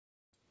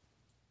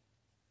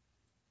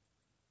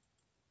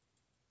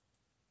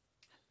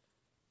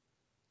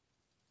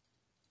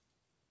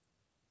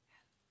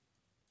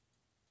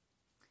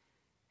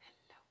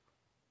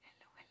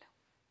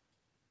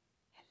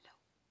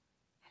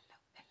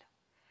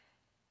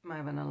my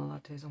Vanilla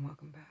Lattes and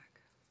welcome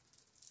back.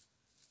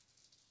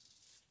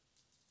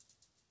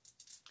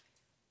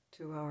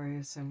 2-hour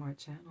ASMR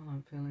channel.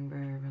 I'm feeling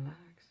very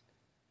relaxed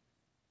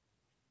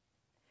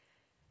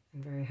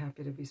and very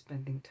happy to be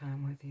spending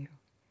time with you.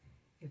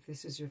 If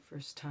this is your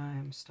first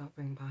time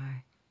stopping by,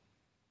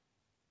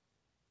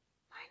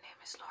 my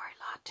name is Lori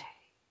Latte.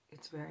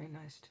 It's very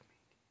nice to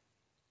meet you.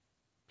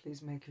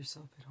 Please make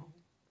yourself at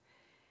home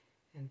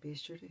and be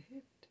sure to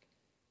hit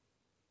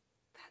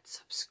that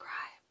subscribe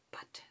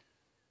button.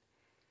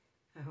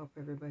 I hope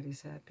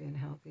everybody's happy and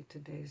healthy.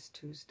 Today's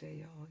Tuesday,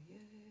 y'all. Yay!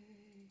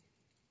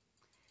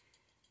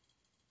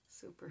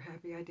 Super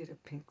happy. I did a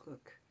pink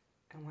look,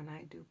 and when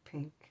I do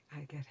pink,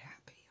 I get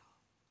happy,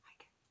 y'all.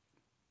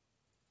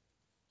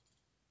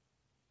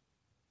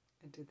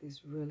 I did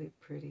these really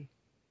pretty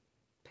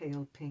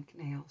pale pink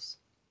nails.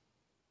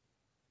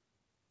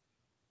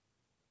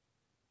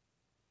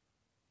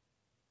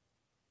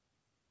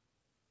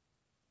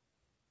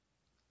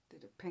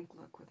 Did a pink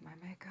look with my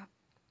makeup.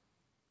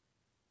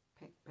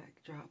 Pink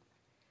backdrop.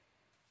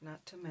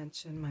 Not to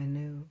mention my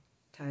new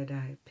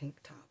tie-dye pink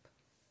top.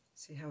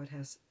 See how it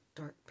has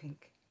dark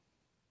pink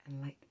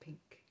and light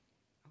pink?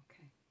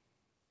 Okay.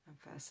 I'm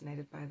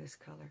fascinated by this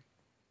color.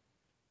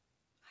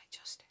 I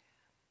just am.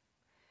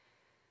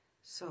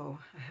 So,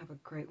 I have a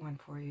great one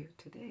for you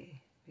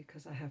today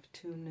because I have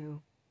 2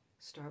 new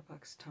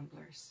Starbucks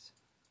tumblers.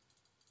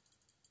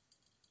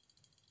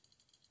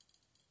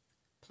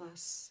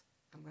 Plus,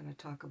 I'm going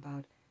to talk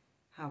about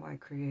how I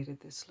created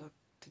this look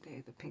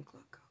today, the pink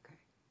look, okay?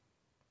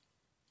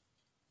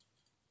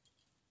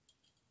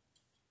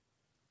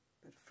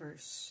 But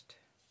first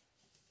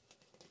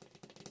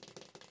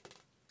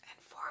and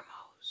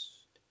foremost,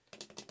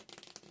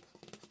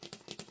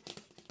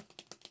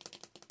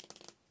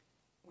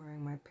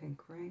 wearing my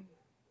pink ring.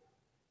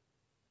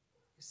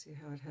 You see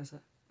how it has a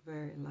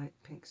very light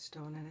pink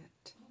stone in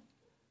it?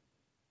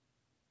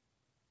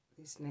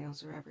 These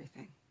nails are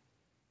everything.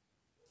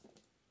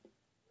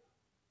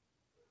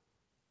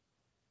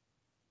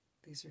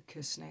 These are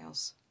kiss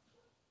nails,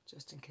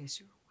 just in case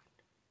you were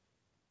wondering.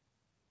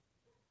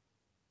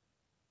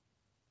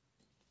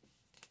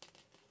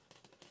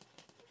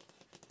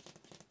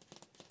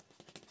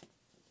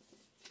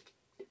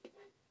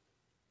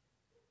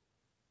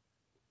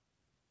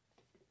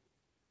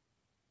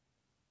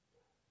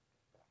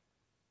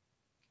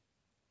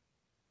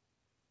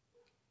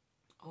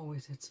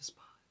 Always hits a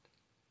spot.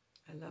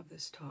 I love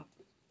this top.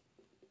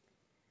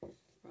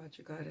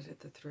 Roger got it at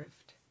the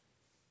thrift.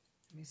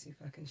 Let me see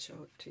if I can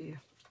show it to you.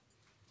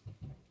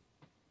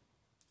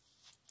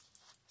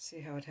 See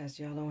how it has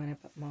yellow in it,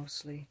 but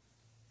mostly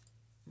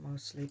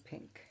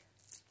pink.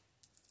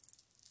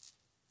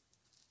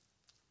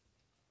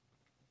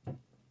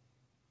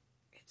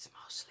 It's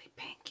mostly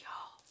pink,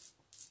 y'all.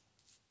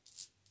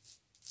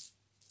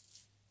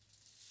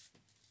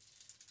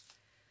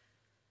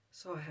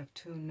 So I have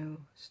 2 new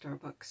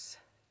Starbucks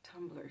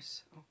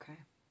tumblers, okay?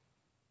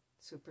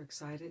 Super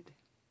excited.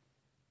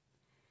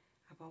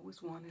 I've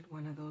always wanted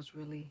one of those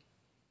really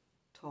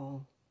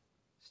tall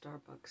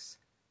Starbucks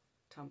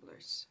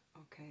tumblers,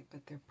 okay,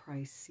 but they're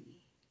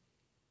pricey,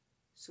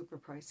 super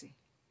pricey.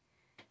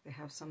 They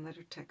have some that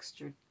are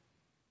textured.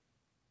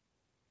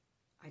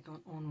 I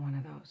don't own one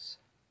of those,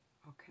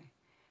 okay.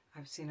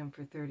 I've seen them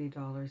for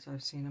 $30.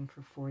 I've seen them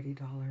for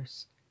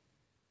 $40.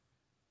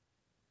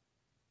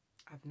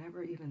 I've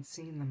never even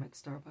seen them at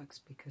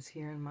Starbucks because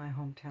here in my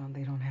hometown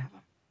they don't have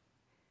them.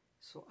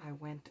 So I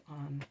went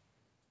on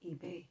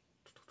eBay.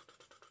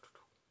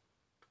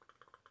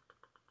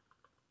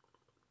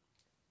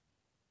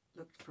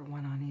 Looked for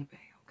one on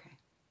eBay, okay,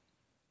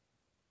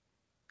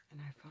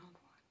 and I found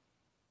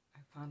one. I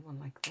found one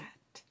like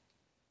that.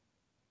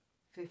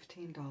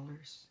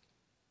 $15,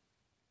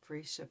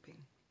 free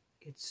shipping.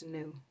 It's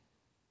new,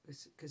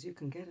 because you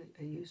can get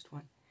a used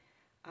one.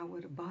 I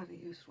would have bought a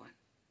used one,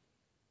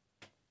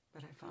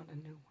 but I found a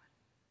new one.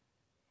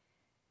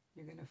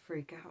 You're gonna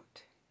freak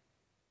out,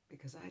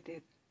 because I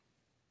did.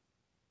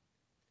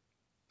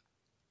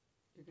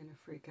 You're gonna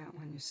freak out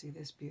when you see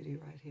this beauty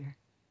right here.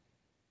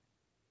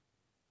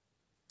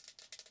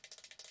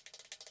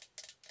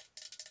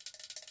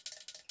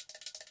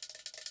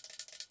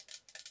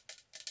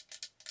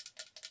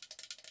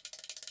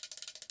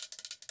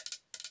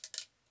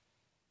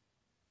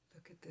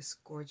 Look at this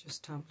gorgeous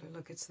tumbler.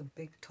 Look, it's the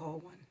big tall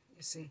one.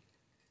 You see?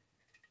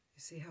 You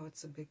see how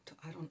it's a big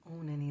I don't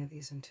own any of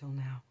these until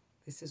now.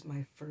 This is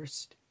my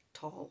first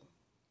tall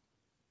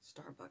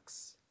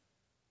Starbucks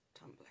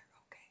tumbler,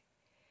 okay?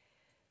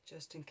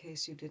 Just in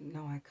case you didn't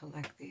know, I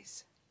collect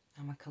these.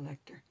 I'm a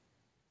collector.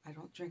 I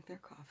don't drink their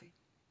coffee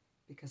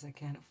because I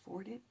can't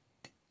afford it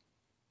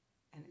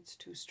and it's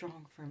too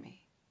strong for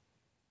me.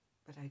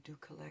 But I do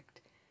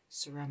collect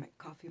ceramic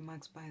coffee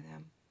mugs by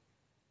them.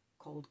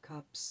 Cold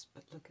cups,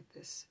 but look at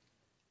this.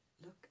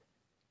 Look,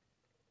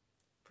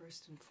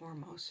 first and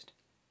foremost,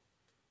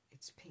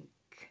 it's pink.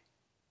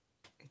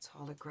 It's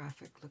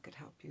holographic. Look at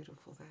how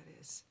beautiful that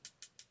is.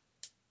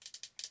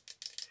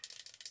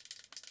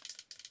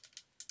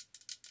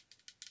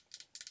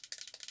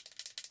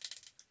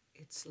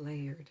 It's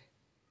layered.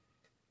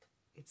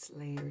 It's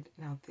layered.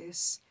 Now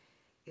this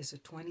is a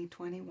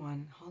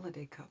 2021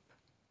 holiday cup.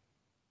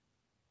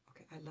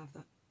 Okay, I love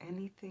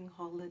anything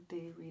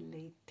holiday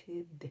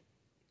related.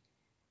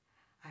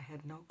 I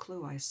had no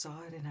clue. I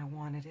saw it and I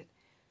wanted it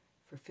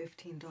for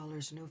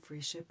 $15 new,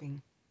 free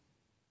shipping.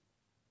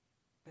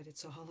 But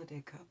it's a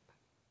holiday cup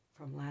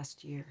from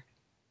last year,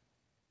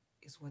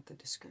 is what the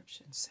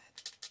description said.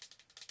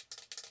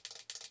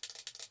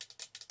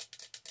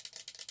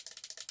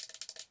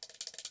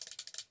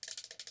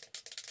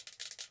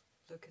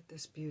 Look at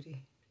this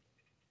beauty.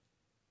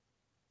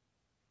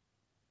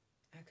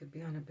 I could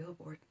be on a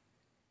billboard.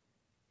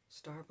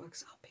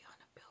 Starbucks, I'll be on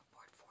a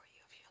billboard for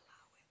you if you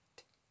allow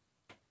it.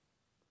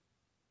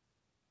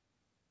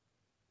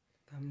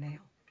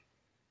 Thumbnail.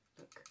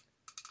 Look,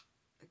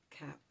 the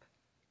cap.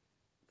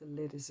 The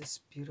lid is this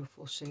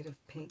beautiful shade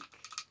of pink.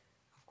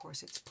 Of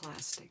course, it's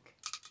plastic.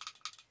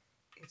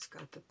 It's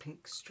got the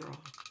pink straw.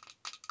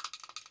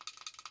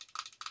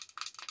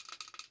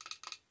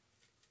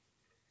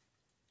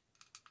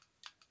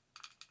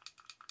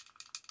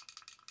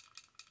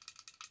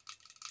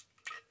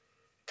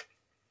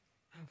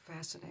 I'm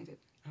fascinated.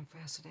 I'm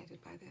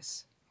fascinated by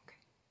this. Okay.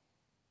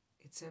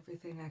 It's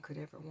everything I could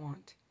ever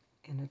want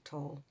in a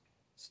tall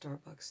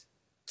Starbucks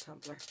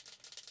tumbler.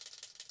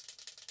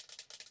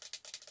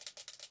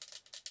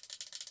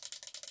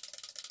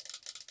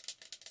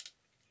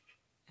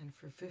 And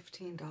for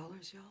 $15,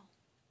 y'all.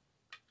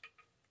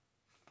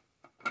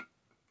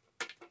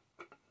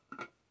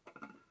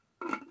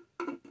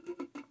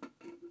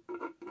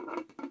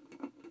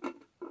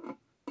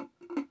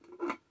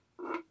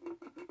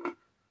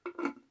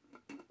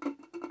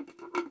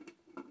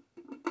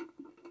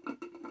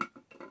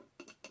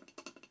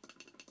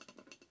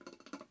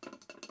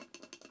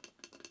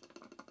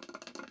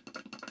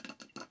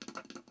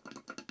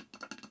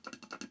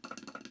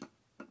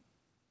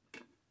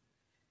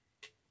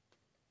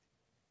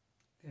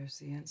 There's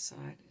the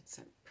inside. It's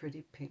a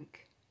pretty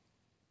pink.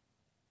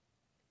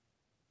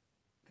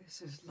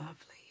 This is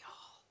lovely,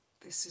 y'all.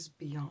 This is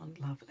beyond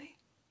lovely.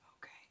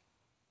 Okay.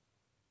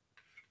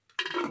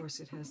 Of course,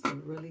 it has the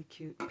really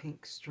cute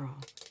pink straw.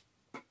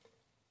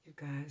 You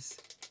guys,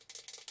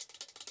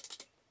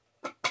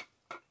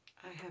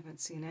 I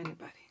haven't seen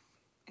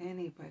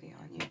anybody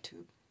on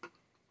YouTube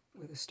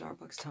with a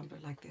Starbucks tumbler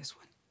like this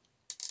one.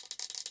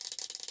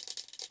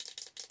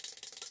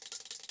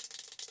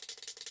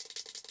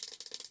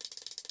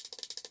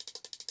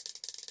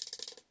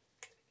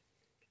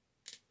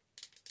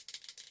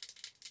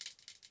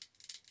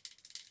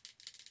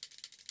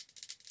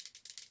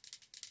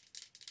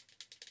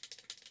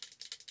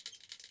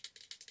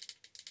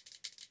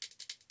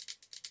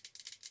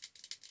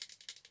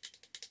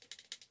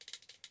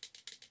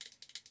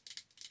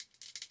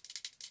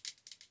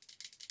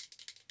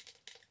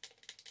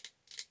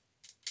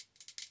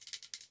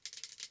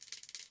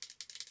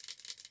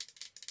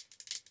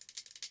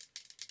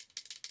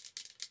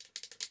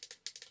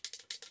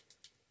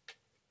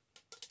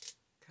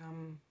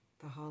 Come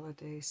the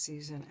holiday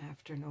season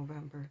after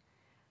November,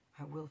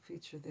 I will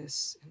feature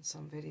this in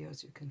some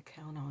videos. You can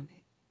count on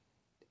it.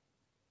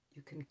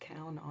 You can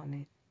count on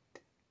it.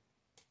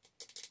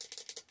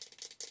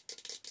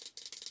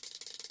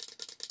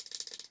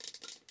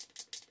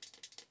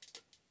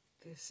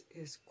 This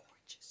is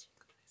gorgeous, you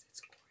guys.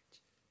 It's gorgeous.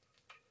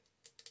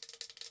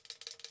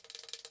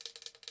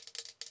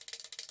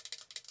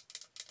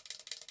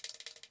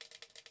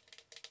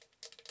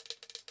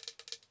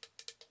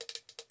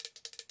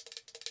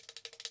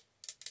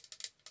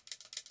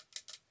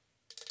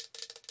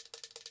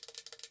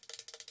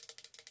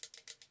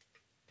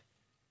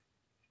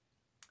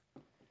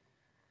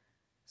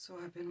 So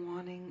I've been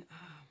wanting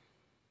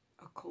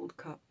a cold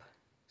cup.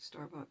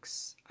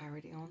 Starbucks. I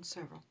already own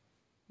several.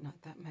 Not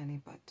that many,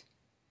 but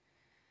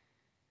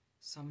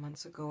some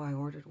months ago I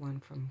ordered one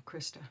from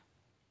Krista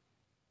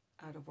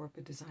out of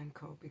Orbit Design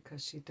Co.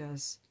 because she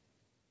does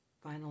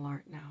vinyl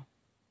art now.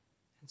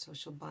 And so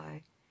she'll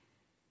buy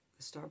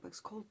the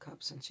Starbucks cold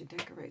cups and she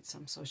decorates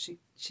them. So she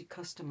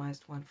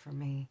customized one for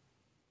me.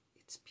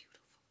 It's beautiful.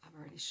 I've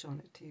already shown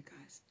it to you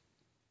guys.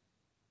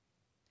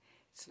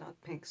 It's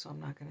not pink, so I'm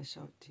not going to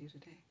show it to you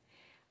today.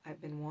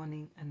 I've been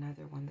wanting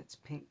another one that's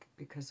pink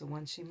because the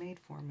one she made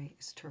for me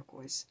is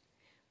turquoise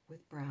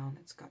with brown.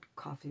 It's got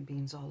coffee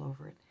beans all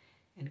over it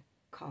and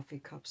coffee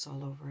cups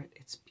all over it.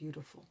 It's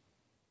beautiful.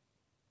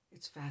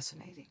 It's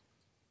fascinating.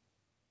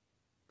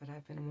 But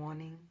I've been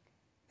wanting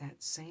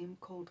that same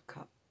cold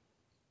cup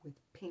with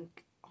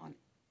pink on it.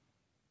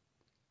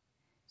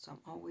 So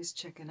I'm always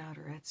checking out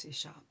her Etsy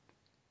shop.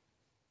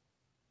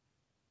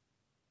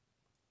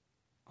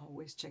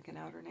 Always checking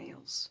out her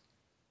nails.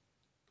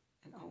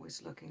 And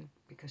always looking,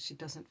 because she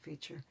doesn't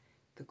feature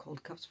the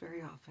cold cups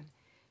very often,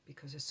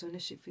 because as soon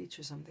as she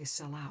features them, they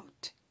sell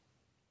out.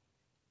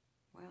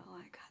 Well,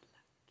 I got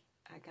lucky.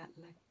 I got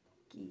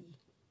lucky.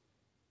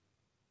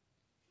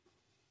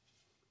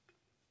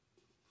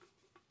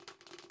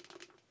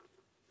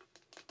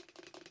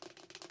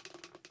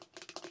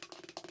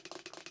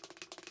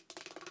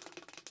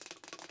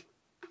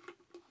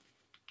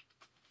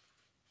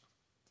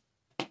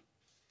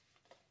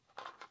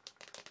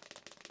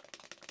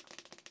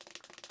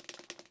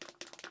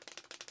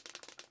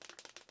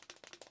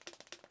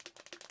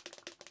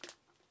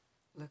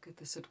 Look at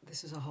this.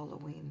 This is a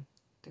Halloween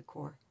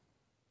decor.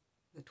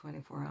 The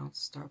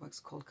 24-ounce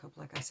Starbucks cold cup.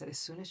 Like I said, as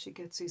soon as she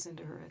gets these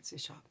into her Etsy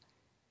shop,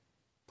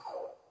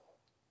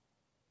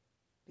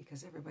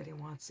 because everybody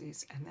wants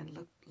these. And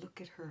then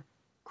look at her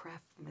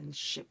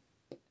craftsmanship.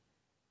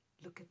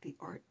 Look at the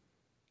art.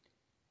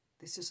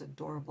 This is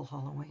adorable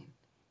Halloween.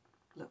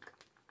 Look,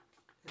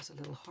 there's a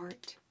little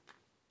heart,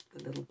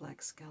 the little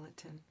black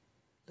skeleton.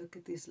 Look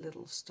at these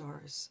little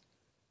stars,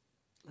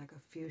 like a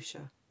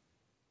fuchsia,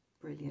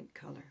 brilliant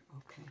color.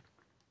 Okay,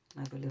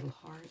 another little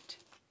heart.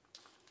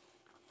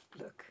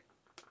 Look,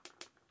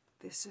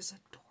 this is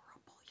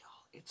adorable,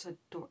 y'all. It's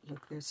adorable.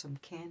 Look, there's some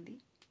candy.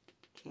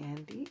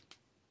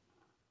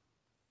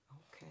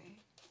 Okay.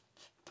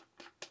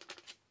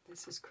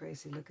 This is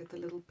crazy. Look at the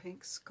little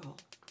pink skull.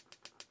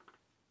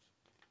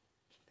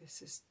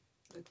 This is,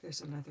 look,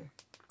 there's another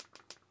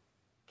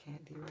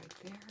candy right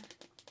there.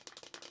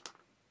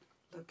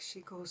 Look,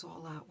 she goes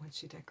all out when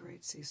she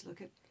decorates these.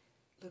 Look at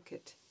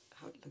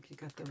how, look, you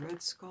got the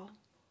red skull,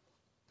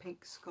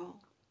 pink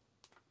skull.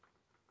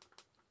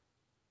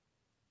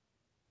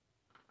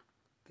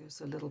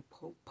 There's a little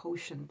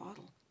potion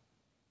bottle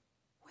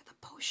with a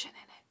potion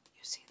in it.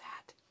 You see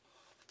that?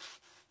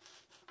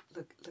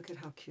 Look at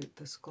how cute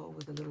the skull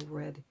with a little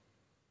red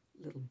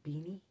little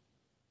beanie.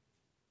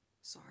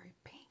 Sorry,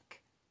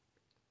 pink.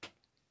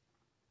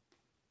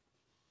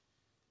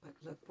 But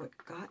look, what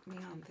got me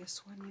on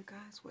this one, you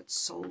guys, what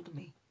sold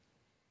me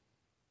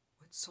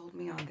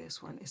on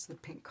this one is the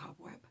pink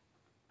cobweb.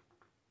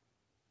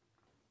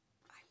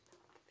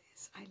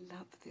 I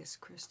love this,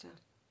 Krista.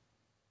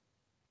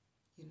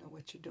 You know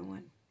what you're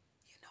doing.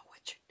 You know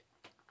what you're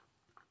doing.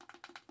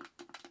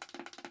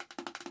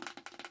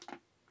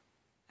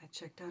 I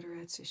checked out her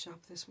Etsy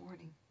shop this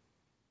morning,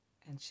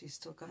 and she's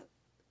still got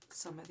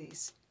some of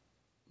these.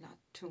 Not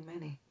too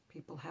many.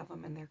 People have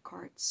them in their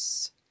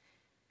carts,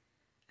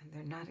 and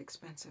they're not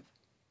expensive.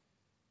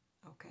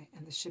 Okay,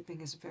 and the shipping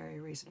is very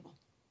reasonable.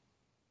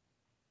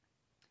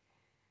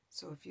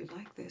 So if you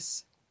like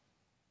this,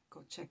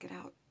 go check it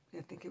out.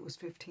 I think it was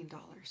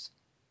 $15.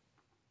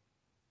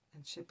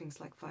 And shipping's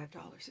like $5.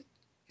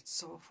 It's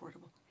so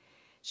affordable.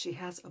 She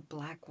has a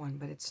black one,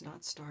 but it's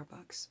not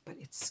Starbucks. But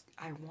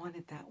I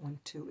wanted that one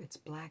too. It's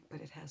black,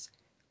 but it has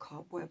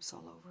cobwebs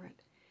all over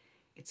it.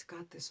 It's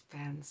got this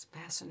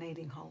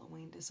fascinating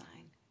Halloween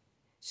design.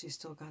 She's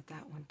still got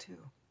that one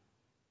too.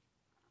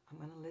 I'm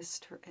going to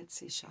list her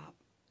Etsy shop.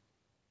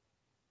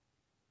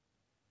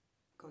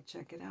 Go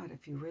check it out.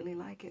 If you really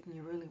like it and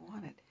you really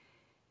want it,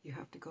 you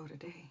have to go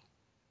today.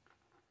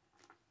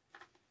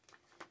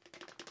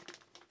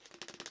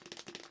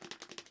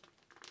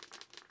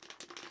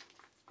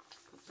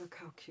 Look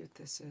how cute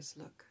this is.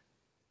 Look.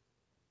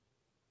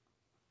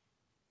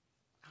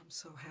 I'm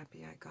so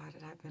happy I got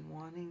it. I've been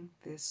wanting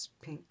this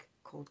pink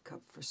cold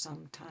cup for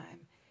some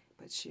time,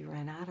 but she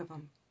ran out of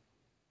them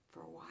for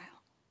a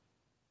while.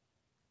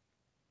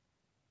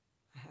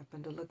 I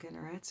happened to look in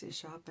her Etsy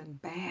shop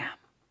and bam!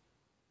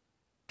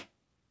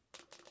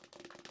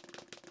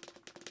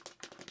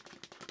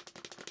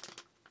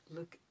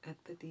 Look at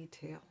the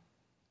detail.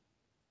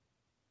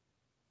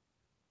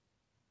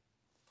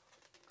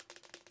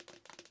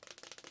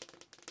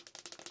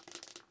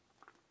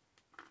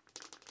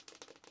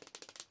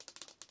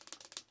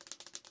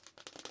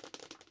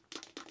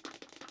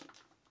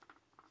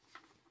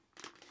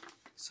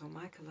 So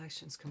my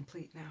collection's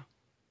complete now.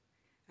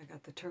 I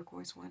got the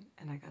turquoise one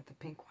and I got the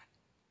pink one.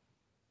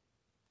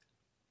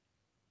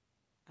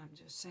 I'm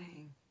just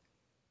saying,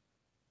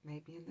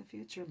 maybe in the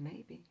future,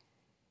 maybe,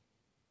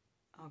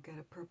 I'll get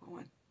a purple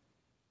one.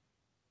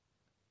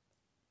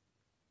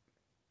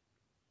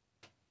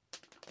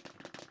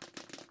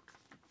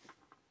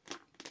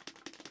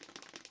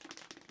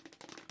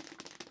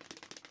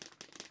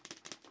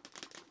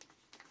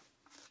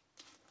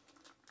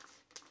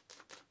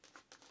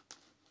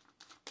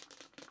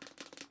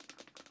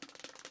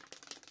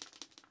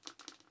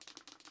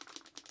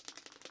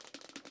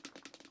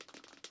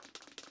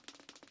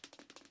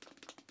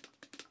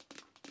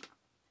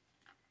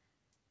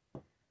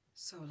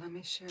 So let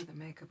me share the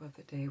makeup of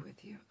the day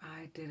with you.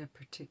 I did a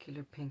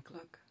particular pink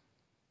look.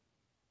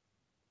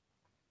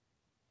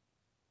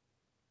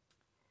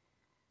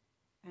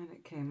 And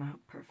it came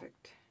out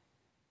perfect.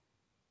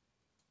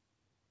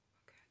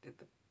 Okay, I did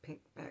the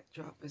pink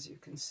backdrop, as you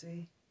can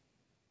see.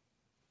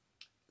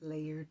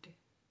 Layered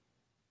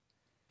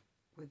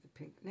with the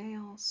pink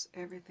nails.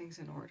 Everything's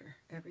in order.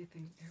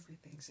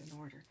 Everything's in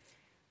order.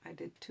 I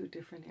did 2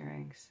 different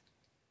earrings,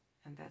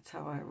 and that's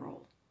how I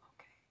roll.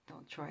 Okay,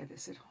 don't try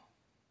this at home.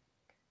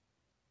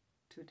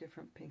 2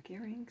 different pink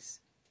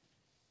earrings.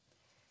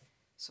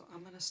 So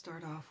I'm going to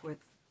start off with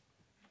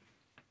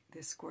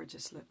this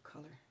gorgeous lip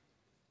color.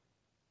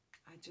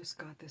 I just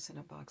got this in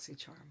a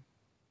BoxyCharm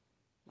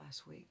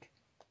last week.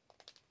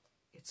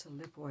 It's a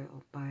lip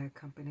oil by a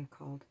company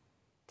called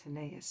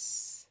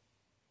Tenaeus.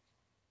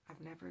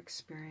 I've never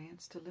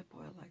experienced a lip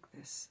oil like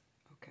this.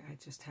 Okay, I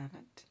just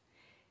haven't.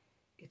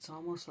 It's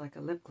almost like a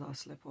lip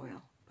gloss lip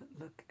oil, but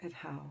look at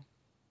how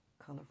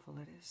colorful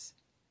it is.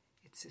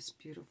 It's this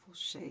beautiful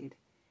shade.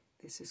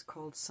 This is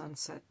called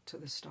Sunset to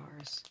the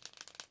Stars.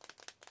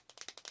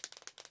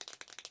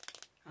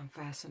 I'm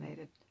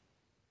fascinated.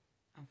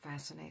 I'm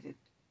fascinated.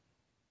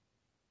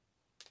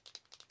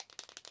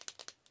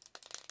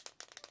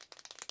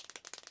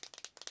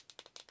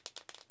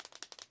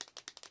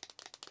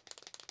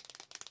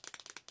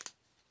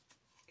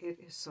 It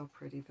is so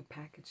pretty. The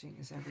packaging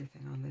is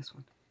everything on this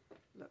one.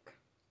 Look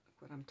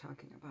what I'm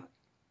talking about.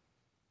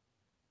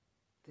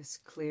 This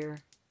clear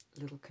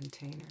little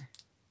container.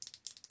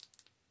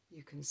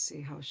 You can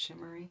see how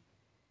shimmery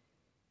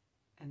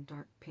and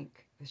dark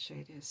pink the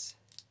shade is.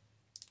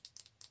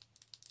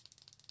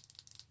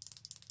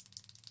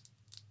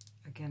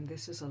 Again,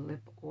 this is a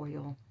lip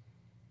oil,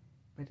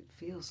 but it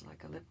feels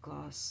like a lip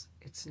gloss.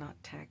 It's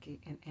not tacky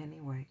in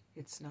any way.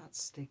 It's not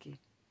sticky.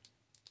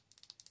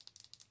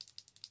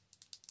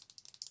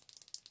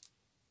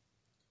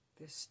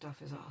 This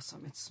stuff is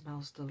awesome. It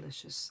smells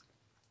delicious.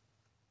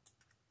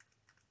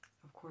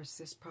 Of course,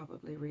 this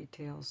probably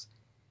retails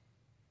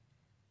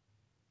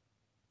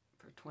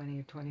for $20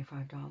 or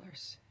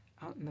 $25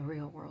 out in the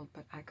real world,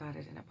 but I got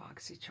it in a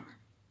BoxyCharm.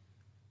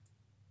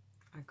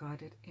 I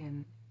got it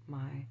in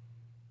my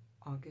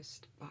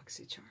August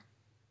BoxyCharm.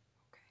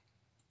 Okay.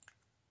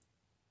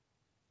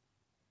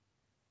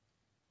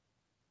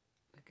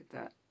 Look at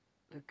that.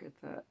 Look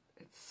at that.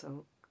 It's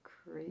so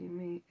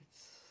creamy.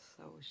 It's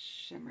so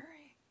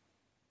shimmery.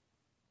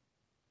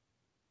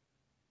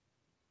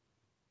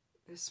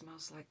 This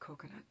smells like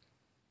coconut.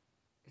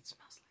 It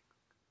smells like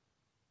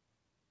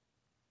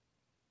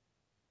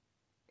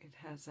coconut. It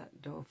has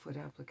that doe foot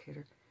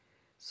applicator,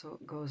 so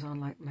it goes on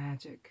like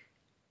magic.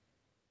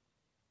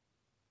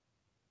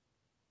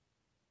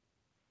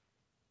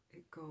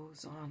 It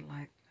goes on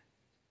like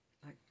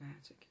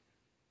magic.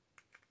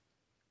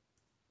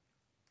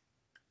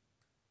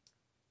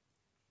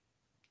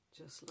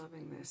 Just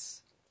loving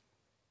this.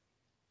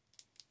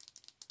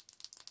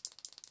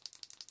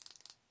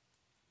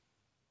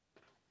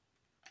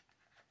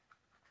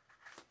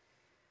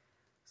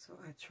 So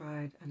I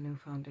tried a new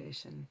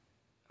foundation.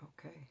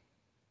 Okay,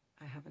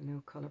 I have a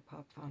new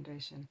ColourPop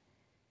foundation.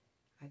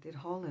 I did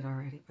haul it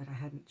already, but I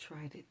hadn't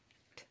tried it.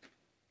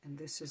 And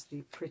this is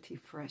the Pretty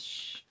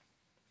Fresh.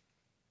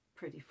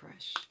 Pretty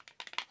Fresh.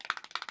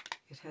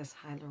 It has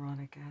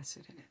hyaluronic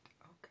acid in it.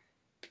 Okay.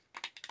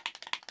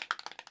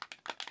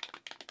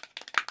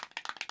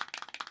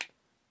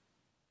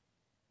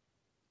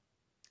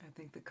 I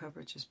think the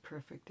coverage is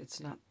perfect. It's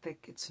not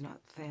thick, it's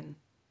not thin.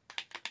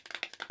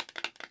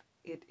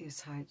 It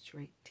is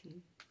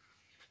hydrating.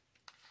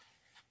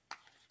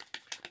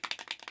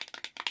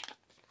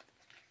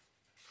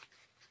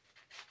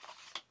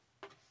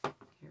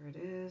 Here it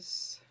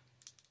is.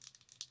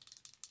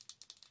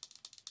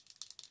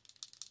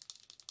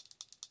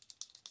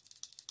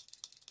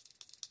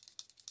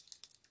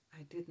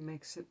 I did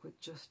mix it with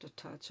just a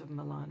touch of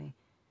Milani.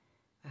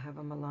 I have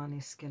a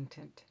Milani skin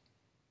tint.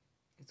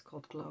 It's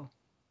called Glow.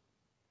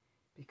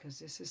 Because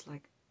this is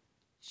like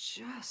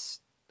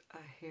just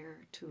a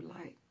hair too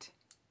light.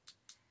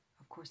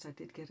 Of course, I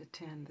did get a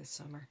tan this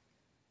summer.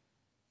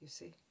 You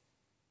see?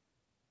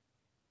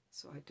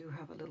 So I do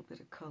have a little bit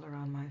of color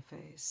on my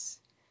face.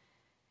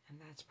 And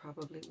that's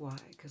probably why,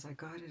 because I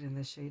got it in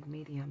the shade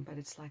medium, but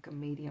it's like a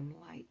medium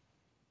light.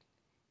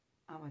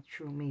 I'm a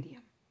true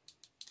medium.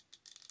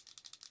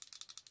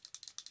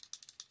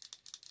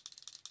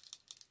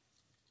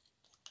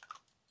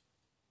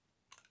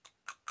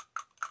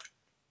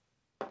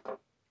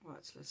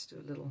 Watch, let's do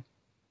a little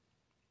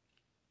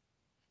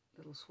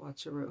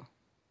swatcheroo.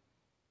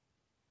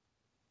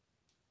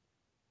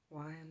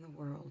 Why in the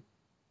world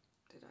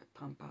did I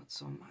pump out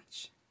so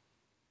much?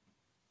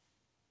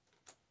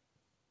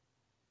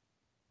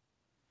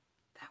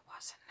 That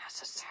wasn't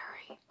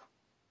necessary.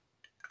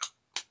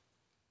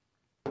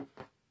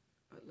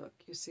 But look,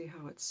 you see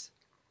how it's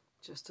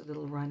just a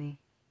little runny?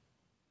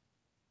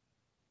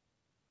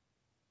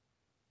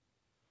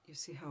 You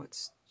see how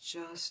it's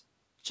just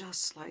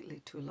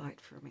slightly too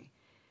light for me.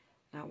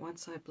 Now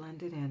once I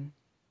blend it in,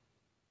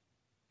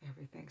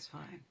 everything's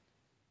fine.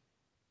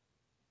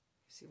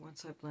 You see,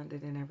 once I blend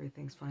it in,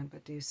 everything's fine.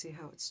 But do you see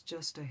how it's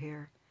just a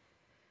hair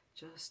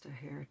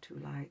too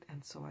light?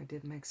 And so I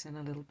did mix in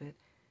a little bit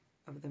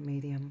of the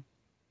medium,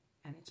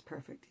 and it's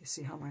perfect. You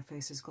see how my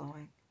face is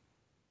glowing?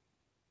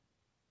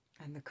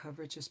 And the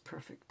coverage is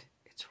perfect.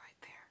 It's right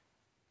there.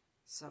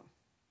 So,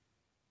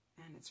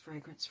 and it's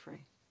fragrance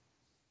free.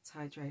 It's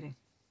hydrating.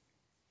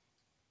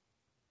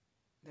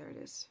 There it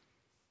is.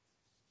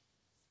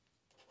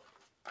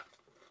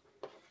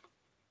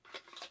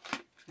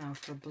 Now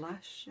for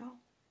blush, y'all,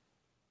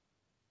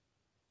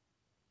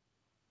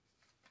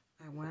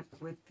 I went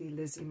with the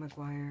Lizzie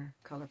McGuire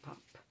ColourPop.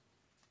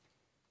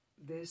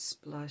 This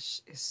blush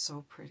is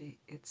so pretty.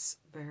 It's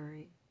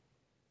very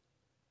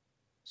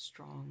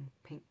strong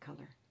pink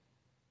color,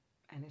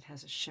 and it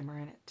has a shimmer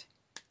in it.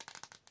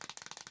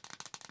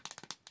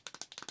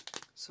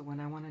 So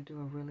when I want to do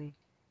a really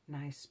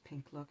nice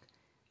pink look,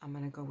 I'm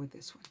going to go with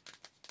this one.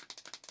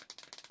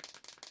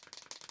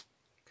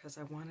 Because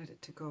I wanted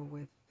it to go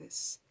with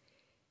this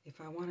If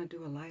I want to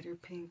do a lighter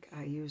pink,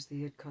 I use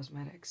the IT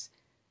Cosmetics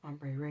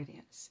Ombre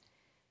Radiance.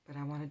 But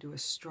I want to do a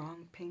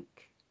strong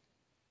pink,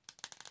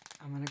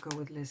 I'm going to go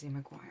with Lizzie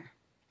McGuire.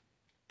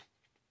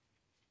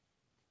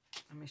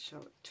 Let me show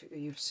it to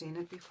you. You've seen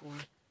it before.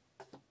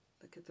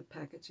 Look at the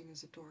packaging,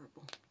 is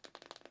adorable.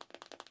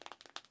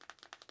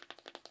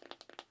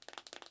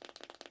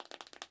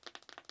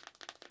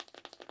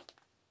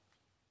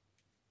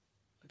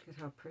 Look at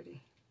how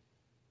pretty.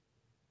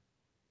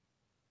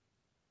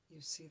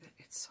 You see that?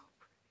 It's so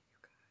pretty, you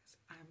guys.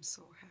 I'm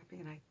so happy,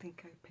 and I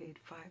think I paid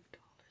 $5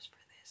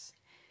 for this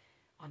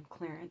on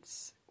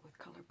clearance with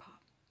ColourPop.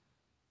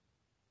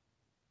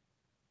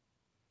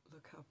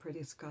 Look how pretty.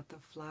 It's got the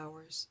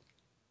flowers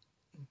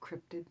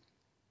encrypted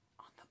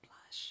on the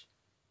blush.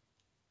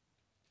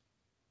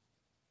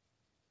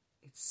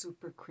 It's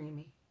super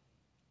creamy.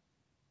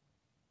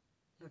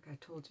 Look, I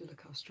told you,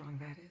 look how strong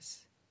that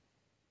is.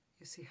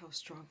 You see how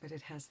strong, but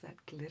it has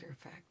that glitter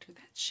factor,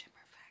 that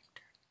shimmer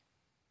factor,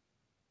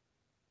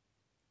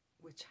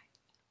 which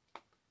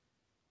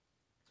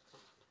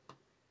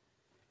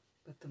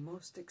But the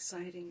most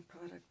exciting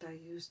product I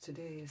use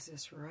today is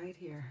this right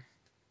here.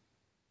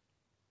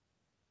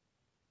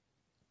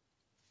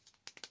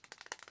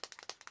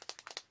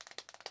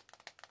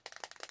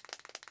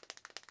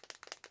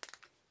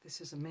 This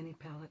is a mini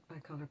palette by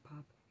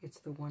ColourPop. It's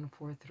the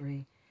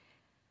 143.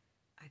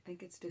 I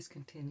think it's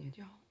discontinued,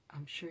 y'all.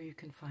 I'm sure you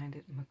can find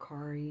it in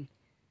Macari,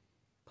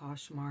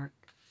 Poshmark,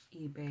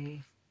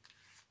 eBay.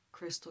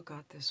 Crystal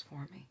got this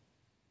for me.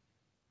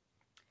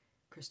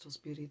 Crystal's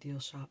Beauty Deal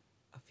Shop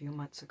a few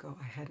months ago.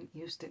 I hadn't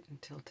used it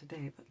until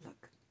today, but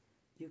look,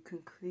 you can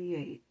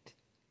create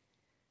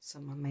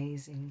some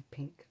amazing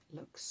pink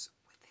looks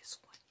with this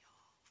one,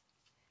 y'all.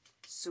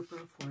 Super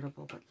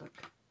affordable, but look.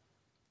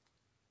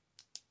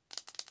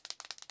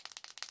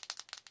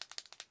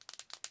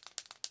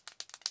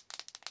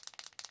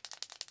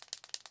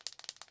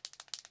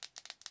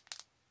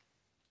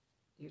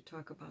 You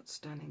talk about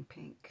stunning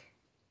pink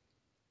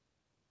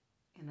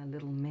in a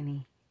little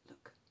mini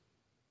look.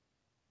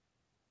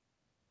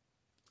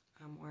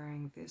 I'm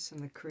wearing this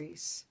in the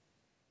crease,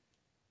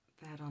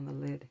 that on the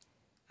lid.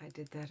 I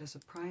did that as a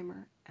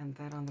primer and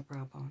that on the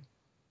brow bone.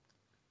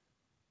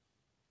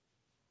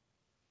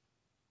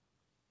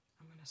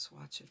 I'm going to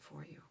swatch it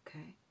for you,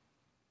 okay?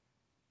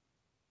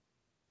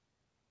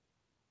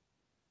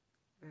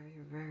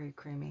 Very, very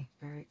creamy,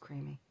 very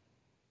creamy.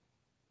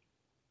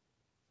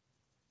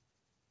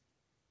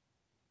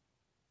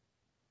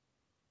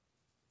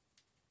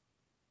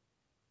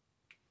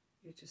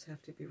 You just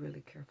have to be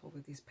really careful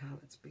with these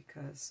palettes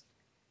because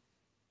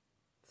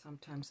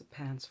sometimes the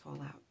pans fall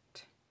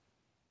out.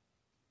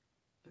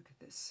 Look at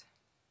this.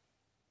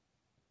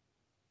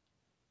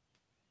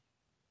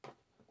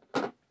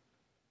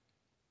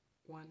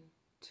 One,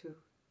 two,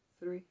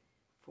 three,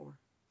 four,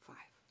 five.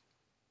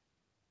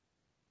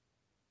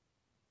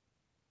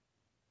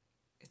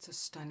 It's a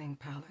stunning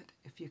palette.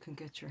 If you can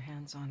get your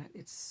hands on it,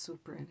 it's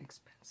super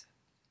inexpensive.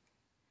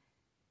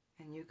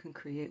 And you can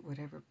create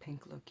whatever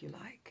pink look you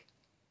like.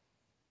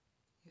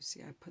 You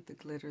see, I put the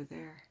glitter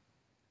there,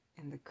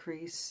 and the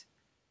crease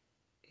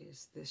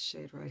is this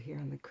shade right here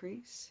in the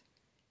crease.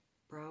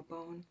 Brow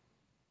bone,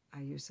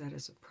 I use that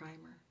as a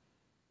primer,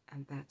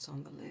 and that's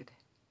on the lid.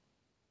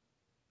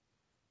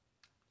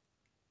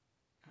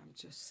 I'm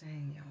just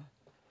saying,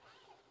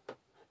 y'all,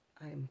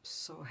 I'm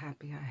so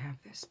happy I have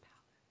this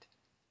palette.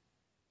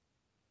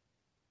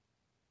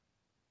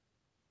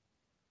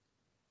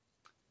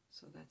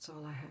 So that's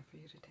all I have for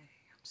you today.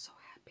 I'm so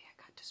happy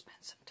I got to spend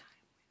some time.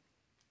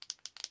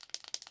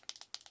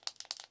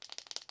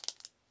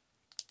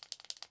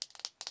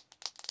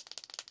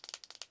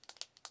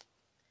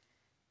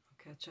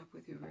 Catch up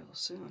with you real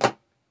soon.